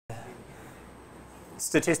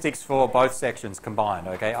statistics for both sections combined,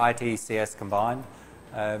 okay, ITCS combined.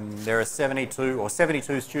 There are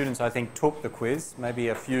 72 students, I think, took the quiz. Maybe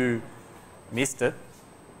a few missed it,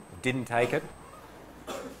 didn't take it.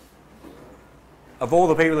 Of all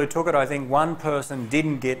the people who took it, I think one person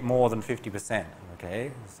didn't get more than 50%.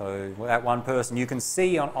 Okay, so that one person, you can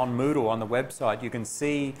see on Moodle, on the website, you can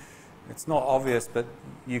see, it's not obvious, but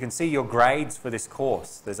you can see your grades for this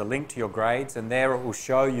course. There's a link to your grades, and there it will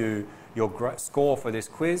show you your score for this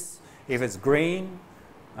quiz. If it's green,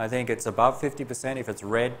 I think it's above 50%. If it's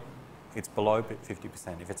red, it's below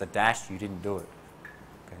 50%. If it's a dash, you didn't do it.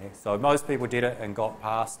 Okay, so most people did it and got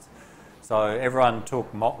past. So everyone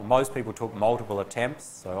took, most people took multiple attempts,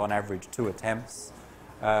 so on average 2 attempts.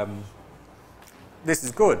 This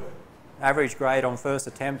is good. Average grade on first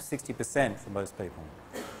attempt, 60% for most people.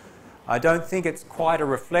 I don't think it's quite a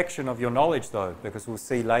reflection of your knowledge though, because we'll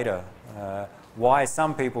see later why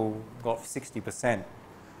some people got 60%.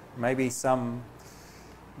 Maybe some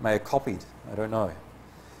may have copied, I don't know.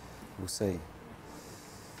 We'll see.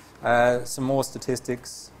 Some more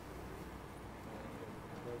statistics.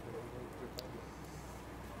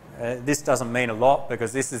 This doesn't mean a lot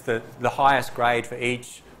because this is the highest grade for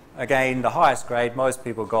each. Again, the highest grade, most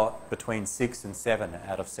people got between 6 and 7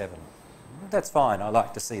 out of 7. That's fine, I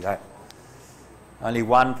like to see that. Only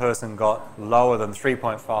one person got lower than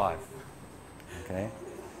 3.5. Okay.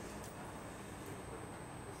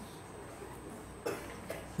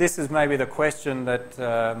 This is maybe the question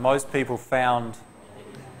that most people found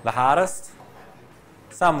the hardest.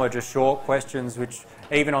 Some were just short questions, which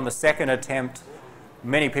even on the second attempt,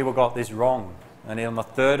 many people got this wrong. And on the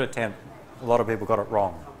third attempt, a lot of people got it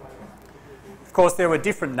wrong. Of course, there were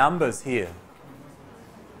different numbers here.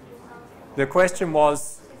 The question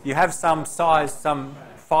was, you have some size, some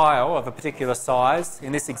file of a particular size,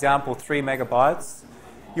 in this example 3 megabytes,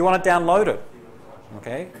 you want to download it,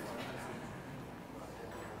 okay?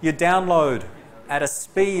 You download at a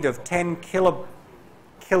speed of 10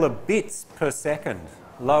 kilobits per second.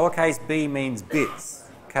 Lowercase b means bits,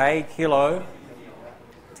 okay, kilo,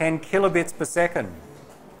 10 kilobits per second.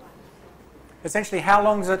 Essentially, how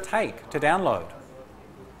long does it take to download?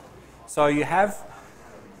 So you have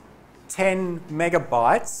 10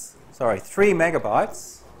 megabytes, sorry, 3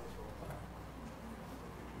 megabytes.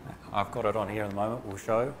 I've got it on here in a moment, we'll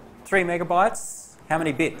show. 3 megabytes, how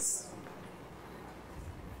many bits?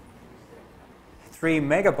 3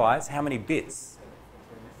 megabytes, how many bits?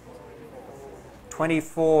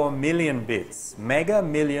 24 million bits. Mega,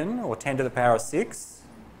 million, or 10 to the power of 6.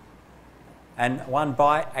 And 1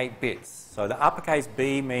 byte, 8 bits. So the uppercase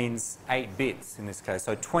B means 8 bits in this case.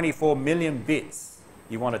 So 24 million bits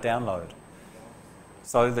you want to download.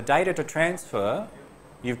 So the data to transfer,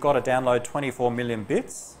 you've got to download 24 million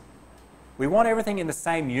bits. We want everything in the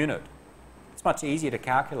same unit. It's much easier to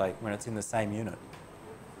calculate when it's in the same unit.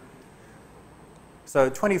 So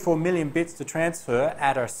 24 million bits to transfer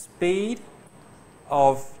at a speed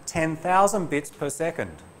of 10,000 bits per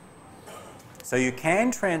second. So you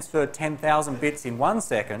can transfer 10,000 bits in 1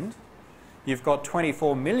 second. You've got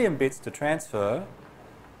 24 million bits to transfer.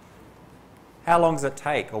 How long does it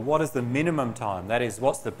take? Or what is the minimum time? That is,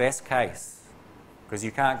 what's the best case? Because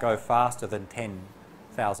you can't go faster than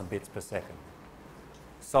 10,000 bits per second.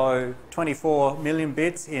 So 24 million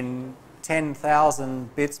bits in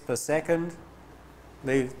 10,000 bits per second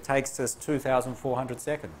takes us 2,400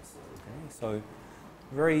 seconds. Okay? So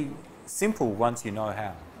very simple once you know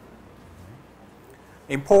how.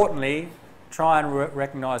 Importantly, try and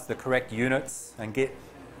recognise the correct units and get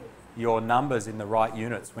your numbers in the right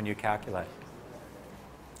units when you calculate.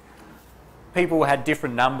 People had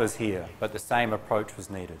different numbers here, but the same approach was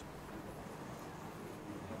needed.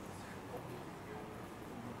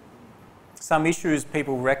 Some issues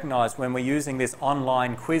people recognise when we're using this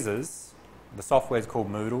online quizzes, the software is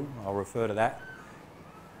called Moodle, I'll refer to that.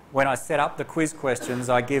 When I set up the quiz questions,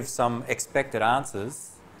 I give some expected answers.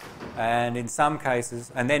 And in some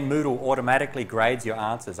cases, and then Moodle automatically grades your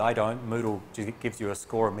answers. I don't. Moodle gives you a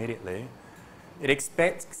score immediately. It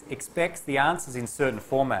expects the answers in certain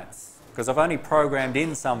formats because I've only programmed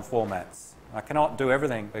in some formats. I cannot do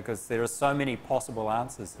everything because there are so many possible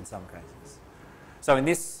answers in some cases. So in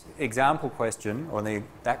this example question, or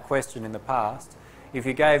that question in the past, if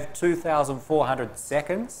you gave 2,400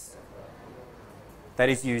 seconds, that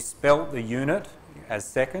is, you spelt the unit as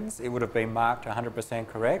seconds, it would have been marked 100%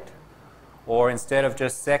 correct. Or instead of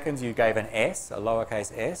just seconds, you gave an S, a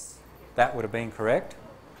lowercase s, that would have been correct.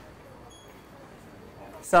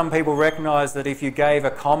 Some people recognise that if you gave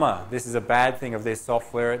a comma, this is a bad thing of this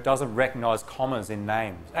software, it doesn't recognise commas in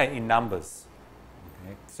names, in numbers.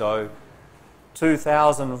 Okay. So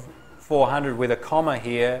 400 with a comma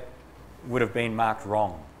here would have been marked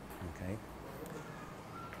wrong. Okay.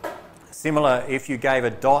 Similar, if you gave a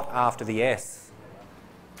dot after the S,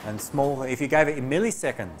 and small, if you gave it in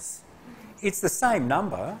milliseconds, it's the same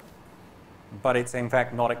number, but it's in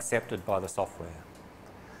fact not accepted by the software.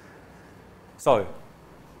 So,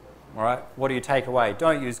 all right, what do you take away?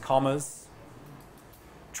 Don't use commas.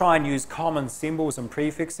 Try and use common symbols and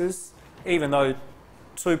prefixes. Even though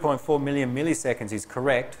 2.4 million milliseconds is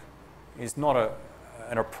correct, it's not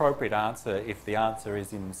an appropriate answer if the answer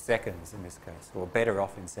is in seconds in this case, or better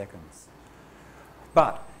off in seconds.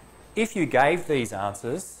 But if you gave these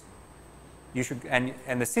answers, you should,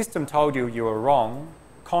 and the system told you you were wrong,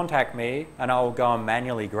 contact me and I will go and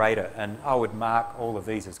manually grade it, and I would mark all of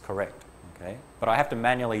these as correct. Okay? But I have to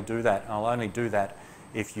manually do that, and I'll only do that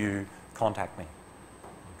if you contact me.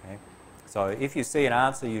 Okay? So if you see an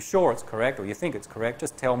answer you're sure it's correct or you think it's correct,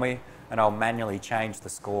 just tell me and I'll manually change the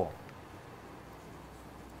score.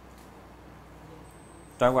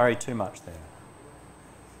 Don't worry too much there.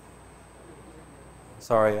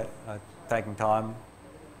 Sorry, taking time.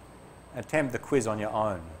 Attempt the quiz on your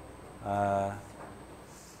own.